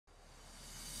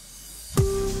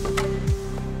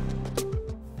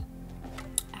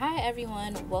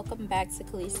everyone, welcome back to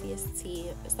Calicia's Tea.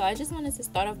 So I just wanted to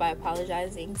start off by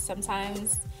apologizing.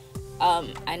 Sometimes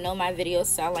I know my videos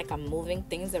sound like I'm moving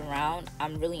things around.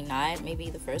 I'm really not. Maybe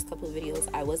the first couple of videos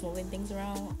I was moving things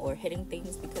around or hitting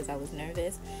things because I was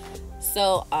nervous.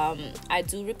 So I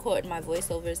do record my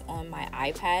voiceovers on my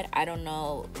iPad. I don't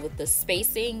know with the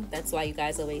spacing, that's why you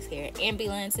guys always hear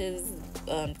ambulances,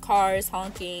 cars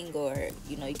honking, or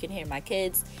you can hear my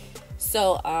kids.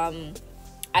 So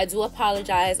I do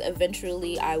apologize.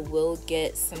 Eventually I will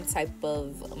get some type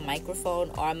of microphone,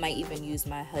 or I might even use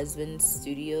my husband's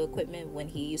studio equipment when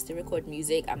he used to record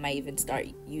music. I might even start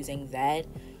using that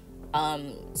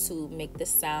to make the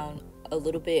sound a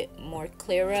little bit more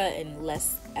clearer and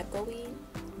less echoey.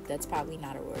 That's probably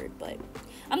not a word, but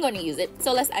I'm going to use it,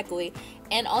 so less echoey.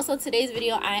 And also today's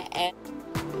video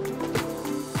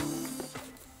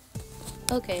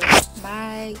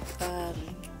my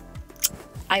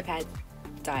iPad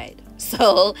died,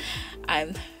 so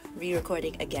I'm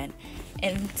re-recording again.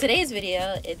 In today's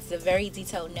video, it's a very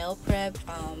detailed nail prep,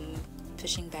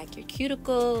 pushing back your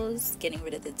cuticles, getting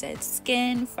rid of the dead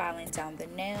skin, filing down the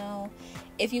nail.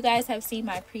 If you guys have seen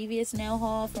my previous nail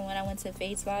haul from when I went to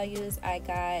Face Values, I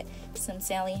got some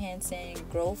Sally Hansen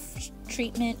growth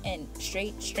treatment and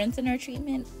strengthener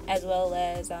treatment, as well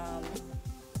as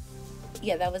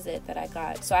yeah, that was it that I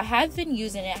got. So I have been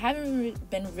using it. I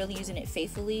haven't been really using it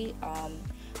faithfully,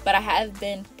 but I have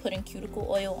been putting cuticle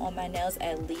oil on my nails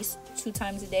at least 2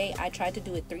 times a day. I tried to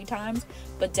do it 3 times,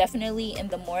 but definitely in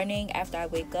the morning after I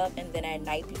wake up, and then at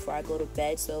night before I go to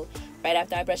bed. So right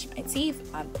after I brush my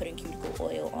teeth, I'm putting cuticle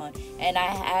oil on, and I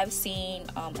have seen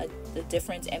the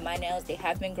difference in my nails. They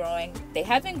have been growing. They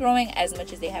have been growing as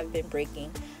much as they have been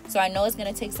breaking. So I know it's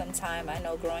going to take some time. I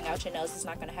know growing out your nails is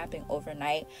not going to happen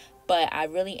overnight, but I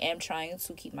really am trying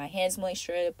to keep my hands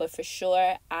moisturized. But for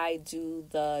sure, I do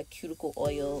the cuticle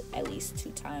oil at least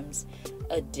 2 times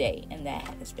a day, and that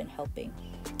has been helping.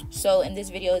 So in this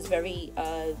video, it's very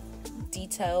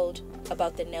detailed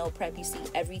about the nail prep. You see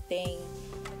everything.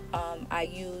 I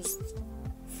used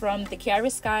from the Kiara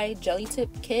Sky Jelly Tip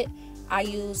Kit. I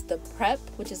use the prep,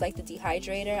 which is like the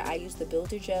dehydrator. I use the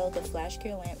builder gel, the flash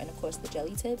cure lamp, and of course the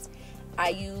jelly tips. I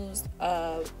used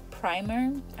a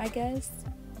primer, I guess,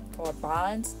 or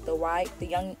bonds,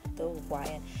 Young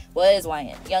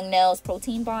Nails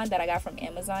protein bond that I got from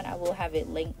Amazon. I will have it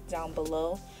linked down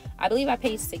below. I believe I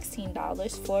paid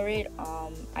 $16 for it.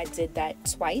 I did that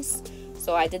twice.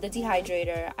 So I did the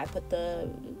dehydrator, I put the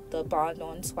bond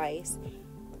on twice.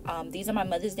 These are my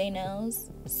Mother's Day nails.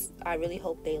 I really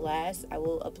hope they last. I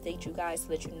will update you guys so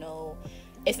that you know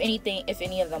if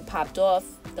any of them popped off.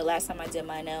 The last time I did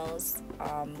my nails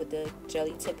with the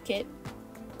jelly tip kit,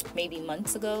 maybe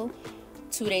months ago,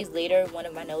 2 days later one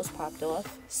of my nails popped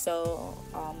off. So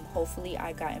hopefully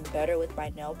I gotten better with my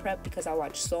nail prep, because I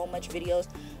watched so much videos.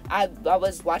 I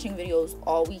was watching videos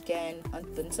all weekend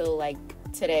until like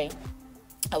today.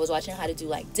 I was watching how to do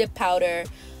like dip powder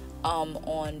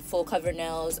on full cover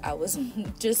nails. I was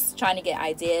just trying to get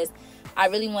ideas. I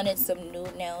really wanted some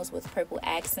nude nails with purple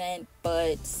accent,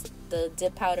 but the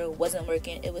dip powder wasn't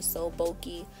working. It was so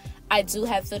bulky. I do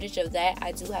have footage of that.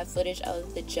 I do have footage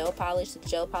of the gel polish. The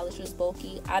gel polish was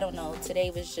bulky. I don't know. Today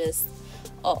was just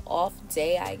an off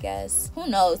day, I guess. Who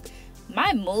knows?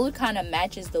 My mood kind of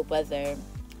matches the weather.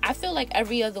 I feel like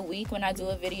every other week when I do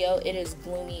a video, it is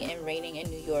gloomy and raining in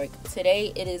New York.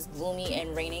 Today, it is gloomy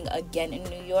and raining again in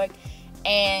New York.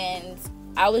 And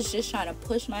I was just trying to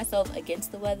push myself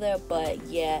against the weather. But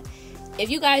yeah,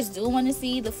 if you guys do want to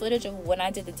see the footage of when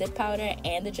I did the dip powder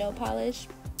and the gel polish,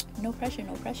 no pressure,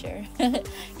 no pressure.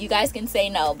 You guys can say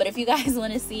no. But if you guys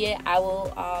want to see it, I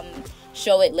will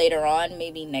show it later on,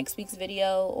 maybe next week's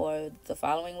video or the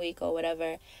following week or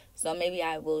whatever. So maybe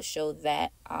I will show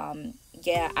that.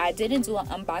 Yeah, I didn't do an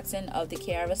unboxing of the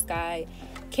Kiara Sky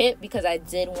kit because I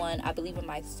did one, I believe, in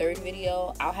my 3rd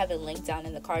video. I'll have it linked down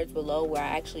in the cards below where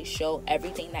I actually show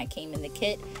everything that came in the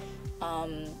kit.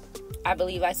 I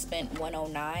believe I spent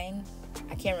 $109.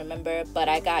 I can't remember, but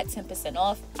I got 10%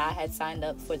 off. I had signed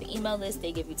up for the email list.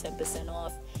 They give you 10%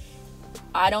 off.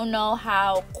 I don't know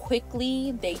how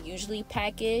quickly they usually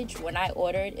package. When I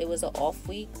ordered, it was an off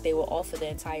week. They were off for the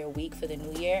entire week for the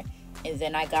new year, and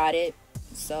then I got it.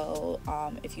 So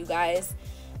if you guys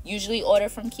usually order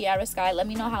from Kiara Sky, let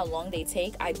me know how long they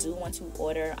take. I do want to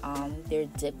order their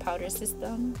dip powder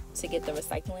system to get the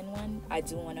recycling one. I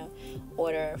do want to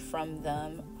order from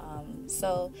them.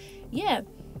 So yeah,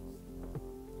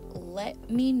 let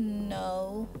me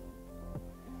know.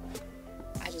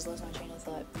 I just lost my train of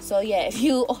thought. So yeah, if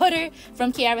you order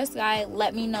from Kiara Sky,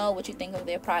 let me know what you think of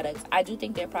their products. I do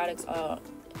think their products are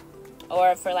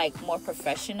for like more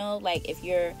professional. Like if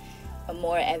you're a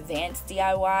more advanced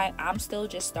DIY. I'm still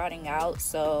just starting out,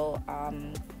 so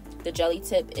the jelly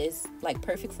tip is like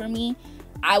perfect for me.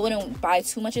 I wouldn't buy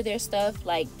too much of their stuff,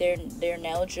 like their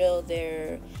nail drill,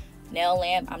 their nail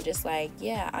lamp. I'm just like,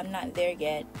 yeah, I'm not there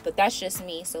yet, but that's just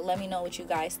me. So let me know what you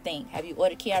guys think. Have you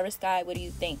ordered Kiara's guide? What do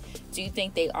you think? Do you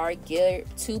think they are geared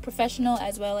to professional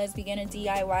as well as beginner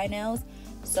DIY nails?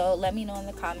 So let me know in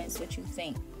the comments what you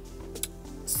think.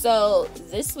 So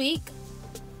this week,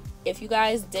 if you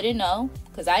guys didn't know,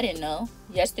 because I didn't know,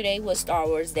 yesterday was Star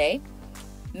Wars Day.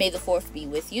 May the 4th be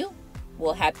with you.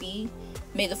 Well, happy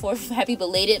May the 4th, happy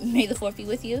belated May the 4th be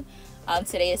with you.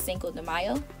 Today is Cinco de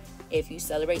Mayo. If you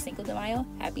celebrate Cinco de Mayo,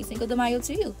 happy Cinco de Mayo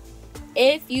to you.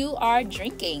 If you are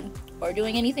drinking or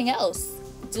doing anything else,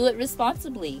 do it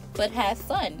responsibly, but have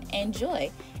fun and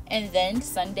joy. And then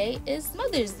Sunday is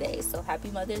Mother's Day. So happy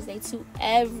Mother's Day to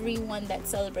everyone that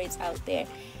celebrates out there.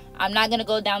 I'm not going to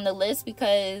go down the list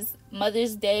because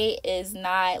Mother's Day is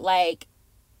not like,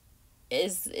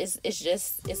 it's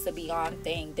a beyond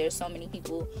thing. There's so many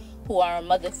people who are a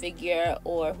mother figure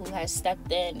or who has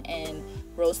stepped in and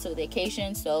rose to the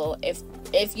occasion. So if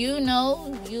you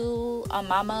know you a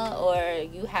mama or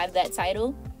you have that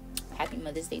title, happy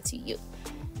Mother's Day to you.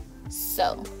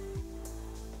 So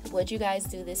what'd you guys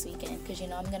do this weekend? Because you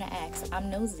know I'm gonna ask. I'm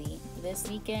nosy. This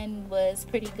weekend was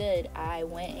pretty good. I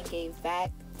went and gave back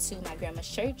to my grandma's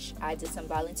church. I did some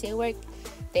volunteer work.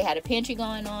 They had a pantry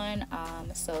going on.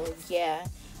 So yeah,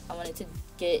 I wanted to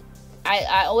get,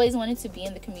 I always wanted to be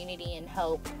in the community and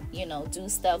help, you know, do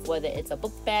stuff, whether it's a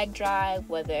book bag drive,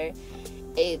 whether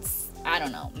it's, I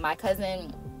don't know, my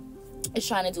cousin is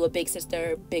trying to do a big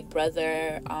sister, big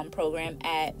brother program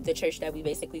at the church that we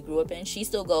basically grew up in. She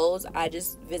still goes. I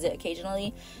just visit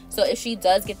occasionally. So if she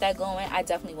does get that going, I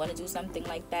definitely want to do something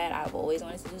like that. I've always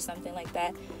wanted to do something like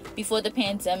that. Before the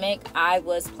pandemic, I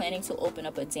was planning to open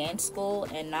up a dance school,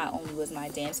 and not only was my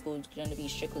dance school going to be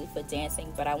strictly for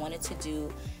dancing, but I wanted to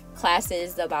do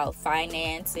classes about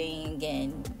financing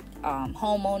and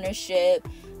home ownership.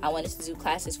 I wanted to do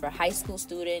classes for high school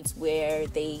students where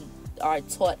they are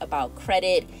taught about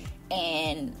credit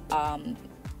and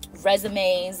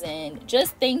resumes and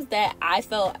just things that I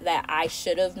felt that I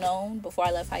should have known before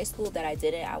I left high school that I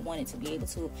didn't. I wanted to be able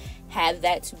to have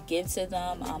that to give to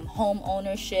them. Home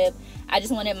ownership. I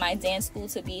just wanted my dance school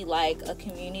to be like a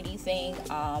community thing.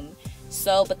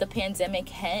 But the pandemic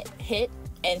hit,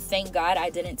 and thank God I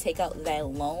didn't take out that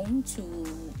loan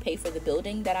to pay for the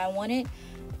building that I wanted,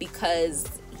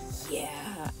 because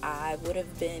yeah, I would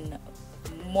have been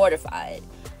mortified.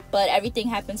 But everything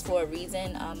happens for a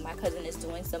reason. My cousin is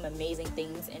doing some amazing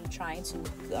things and trying to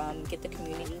get the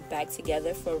community back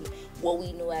together for what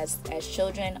we knew as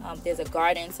children. There's a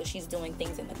garden, so she's doing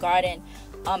things in the garden.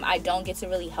 I don't get to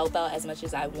really help out as much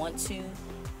as I want to,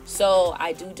 so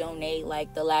I do donate.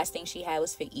 Like the last thing she had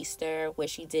was for Easter, where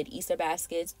she did Easter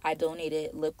baskets. I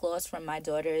donated lip gloss from my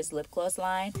daughter's lip gloss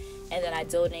line, and then I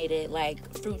donated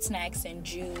like fruit snacks and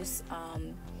juice.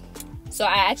 So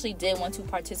I actually did want to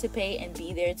participate and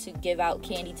be there to give out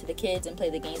candy to the kids and play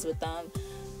the games with them.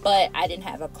 But I didn't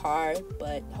have a car.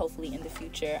 But hopefully in the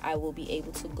future I will be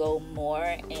able to go more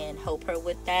and help her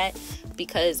with that,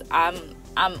 because I'm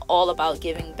all about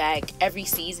giving back. Every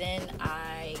season,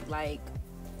 I like,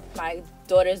 my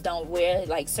daughters don't wear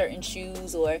like certain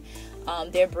shoes or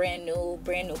they're brand new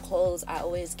clothes. I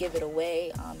always give it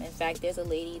away. In fact, there's a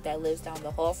lady that lives down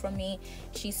the hall from me.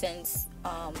 She sends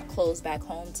clothes back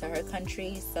home to her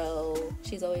country, so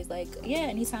she's always like, yeah,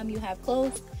 anytime you have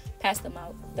clothes, pass them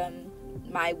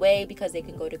my way, because they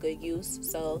can go to good use.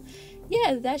 So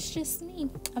yeah, that's just me.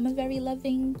 I'm a very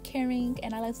loving, caring,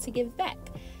 and I like to give back.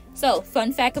 So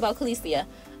fun fact about Khalesia.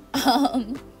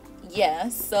 Yeah,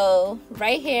 so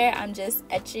right here I'm just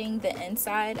etching the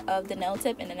inside of the nail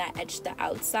tip, and then I etched the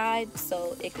outside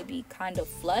so it could be kind of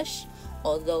flush,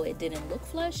 although it didn't look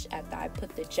flush after I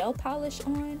put the gel polish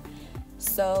on.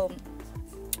 So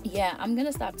yeah, I'm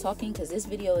gonna stop talking because this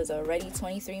video is already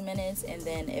 23 minutes, and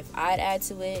then if I'd add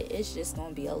to it, it's just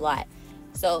gonna be a lot.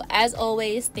 So as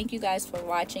always, thank you guys for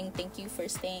watching. Thank you for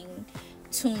staying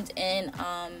tuned in.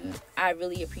 I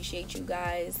really appreciate you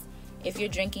guys. If you're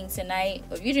drinking tonight,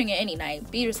 or if you're drinking any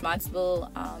night, be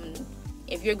responsible.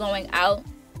 If you're going out,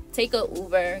 take a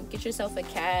Uber, get yourself a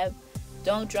cab.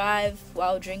 Don't drive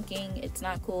while drinking. It's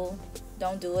not cool.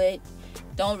 Don't do it.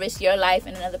 Don't risk your life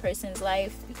and another person's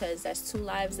life, because that's two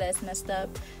lives that's messed up.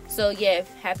 So yeah,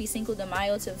 happy Cinco de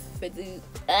Mayo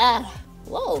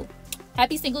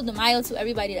happy Cinco de Mayo to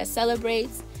everybody that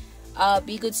celebrates.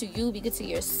 Be good to you. Be good to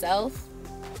yourself.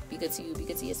 Be good to you. Be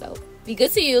good to yourself. Be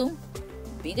good to you.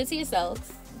 Be good to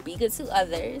yourself. Be good to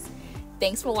others.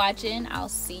 Thanks for watching. I'll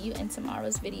see you in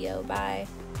tomorrow's video. Bye.